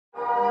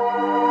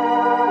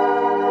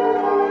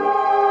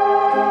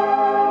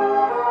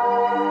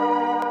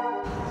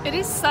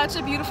such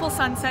a beautiful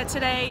sunset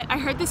today. I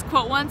heard this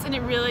quote once and it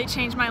really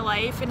changed my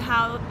life and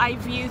how I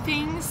view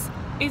things,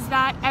 is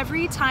that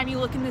every time you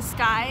look in the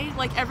sky,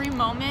 like every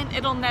moment,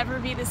 it'll never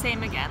be the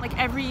same again. Like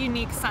every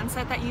unique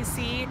sunset that you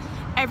see,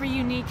 every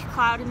unique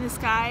cloud in the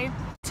sky.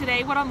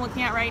 Today, what I'm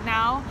looking at right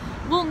now,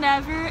 will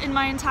never in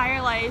my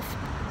entire life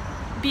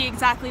be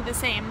exactly the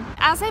same.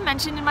 As I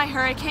mentioned in my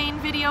hurricane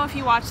video, if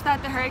you watched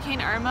that, the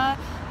Hurricane Irma,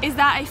 is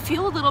that I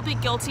feel a little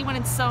bit guilty when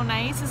it's so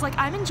nice. It's like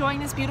I'm enjoying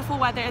this beautiful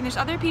weather and there's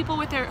other people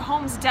with their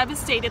homes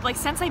devastated. Like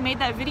since I made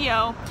that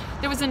video,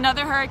 there was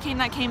another hurricane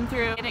that came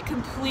through and it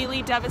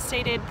completely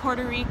devastated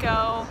Puerto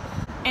Rico.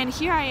 And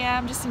here I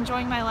am just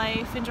enjoying my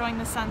life, enjoying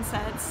the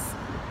sunsets,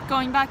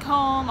 going back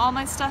home, all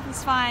my stuff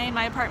is fine,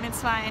 my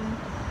apartment's fine.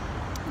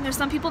 And there's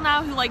some people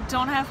now who like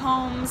don't have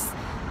homes,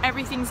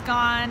 everything's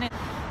gone.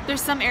 There's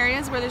some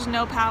areas where there's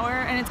no power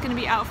and it's gonna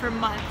be out for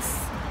months.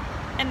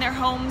 And their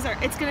homes are,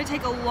 it's gonna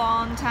take a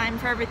long time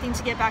for everything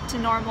to get back to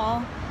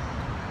normal.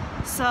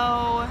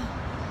 So,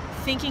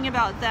 thinking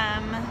about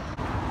them.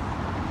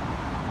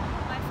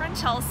 My friend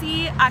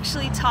Chelsea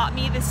actually taught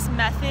me this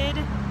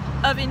method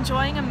of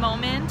enjoying a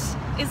moment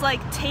is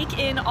like take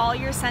in all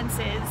your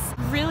senses.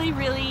 Really,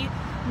 really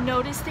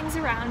notice things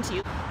around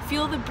you.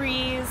 Feel the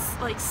breeze,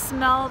 like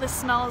smell the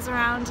smells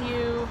around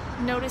you,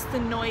 notice the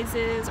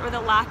noises or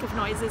the lack of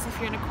noises if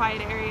you're in a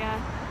quiet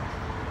area.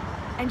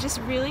 And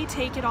just really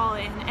take it all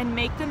in and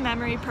make the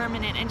memory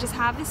permanent and just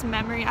have this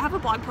memory. I have a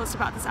blog post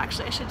about this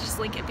actually, I should just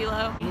link it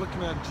below. I'm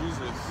looking at Jesus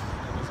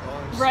and his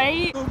arms.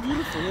 Right? So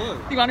beautiful,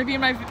 look. You want to be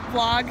in my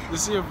vlog?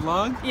 This is your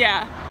vlog?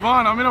 Yeah. Come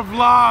on, I'm in a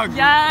vlog!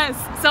 Yes!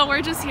 So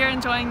we're just here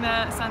enjoying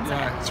the sunset.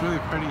 Yeah, it's really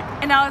pretty.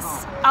 And I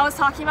was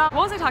talking about,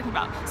 what was I talking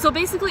about? So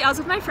basically I was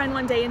with my friend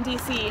one day in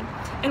DC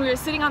and we were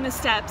sitting on the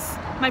steps,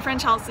 my friend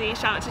Chelsea,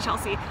 shout out to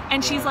Chelsea,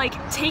 and she's like,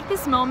 take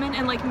this moment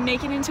and like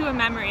make it into a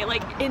memory,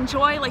 like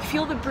enjoy, like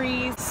feel the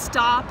breeze,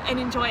 stop and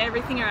enjoy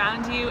everything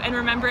around you and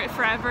remember it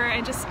forever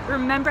and just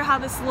remember how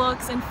this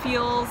looks and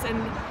feels and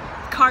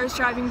cars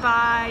driving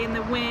by and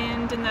the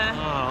wind and the...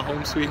 Ah,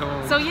 home sweet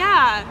home. So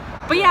yeah,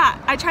 but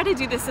yeah, I try to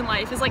do this in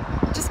life, is like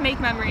just make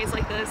memories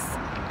like this.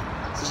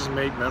 So just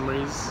make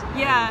memories?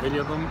 Yeah. And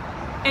video them?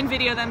 And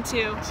video them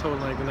too. So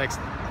like the next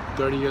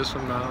 30 years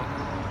from now,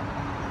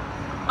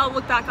 I'll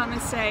look back on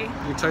this day.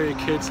 you tell your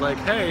kids like,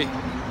 hey,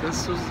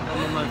 this was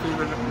one of my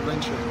favorite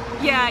adventures.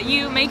 Yeah,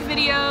 you make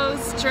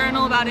videos,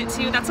 journal about it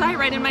too. That's why I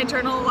write in my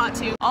journal a lot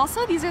too.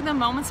 Also, these are the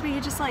moments where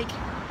you're just like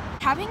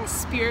having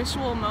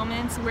spiritual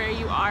moments where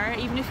you are,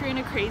 even if you're in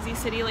a crazy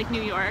city like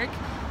New York,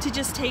 to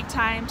just take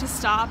time to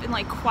stop and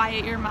like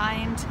quiet your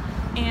mind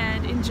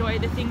and enjoy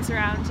the things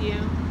around you.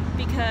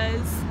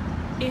 Because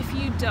if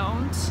you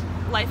don't,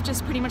 life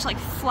just pretty much like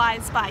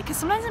flies by. Because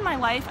sometimes in my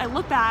life, I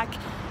look back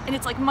and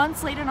it's like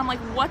months later and I'm like,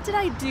 what did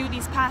I do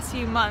these past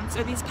few months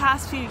or these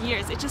past few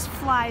years? It just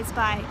flies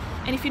by.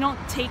 And if you don't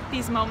take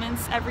these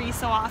moments every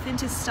so often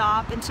to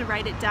stop and to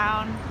write it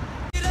down.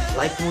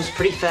 Life moves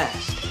pretty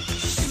fast.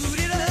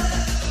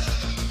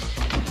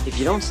 If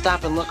you don't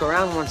stop and look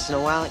around once in a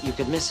while, you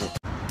could miss it.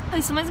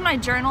 Like sometimes in my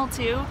journal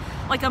too,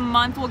 like a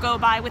month will go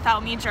by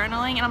without me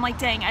journaling and I'm like,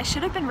 dang, I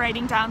should have been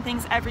writing down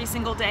things every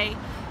single day.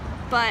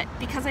 But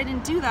because I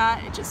didn't do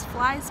that, it just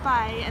flies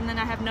by and then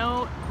I have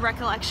no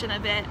recollection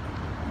of it.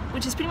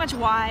 Which is pretty much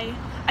why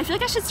I feel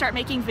like I should start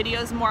making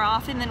videos more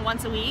often than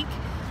once a week,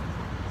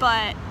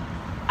 but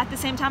at the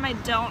same time I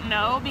don't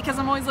know because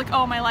I'm always like,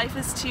 oh, my life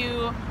is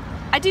too,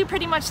 I do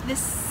pretty much this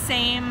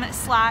same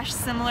 /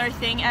 similar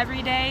thing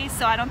every day,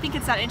 so I don't think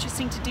it's that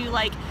interesting to do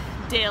like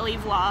daily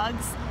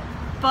vlogs.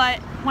 But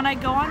when I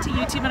go onto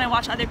YouTube and I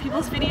watch other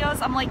people's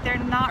videos, I'm like, they're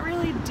not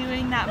really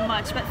doing that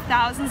much, but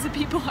thousands of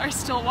people are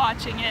still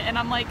watching it, and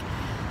I'm like,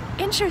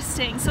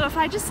 interesting. So if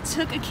I just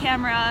took a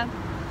camera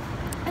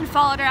and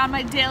followed around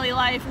my daily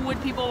life,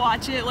 would people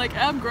watch it? Like,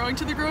 I'm going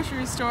to the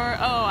grocery store,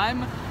 oh,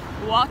 I'm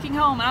walking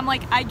home, and I'm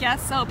like, I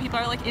guess so. People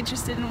are like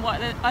interested in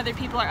what other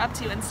people are up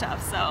to and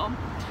stuff, so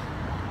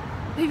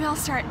maybe I'll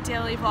start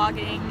daily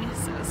vlogging,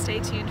 so stay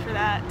tuned for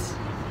that.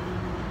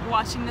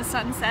 Watching the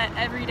sunset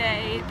every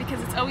day because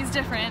it's always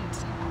different.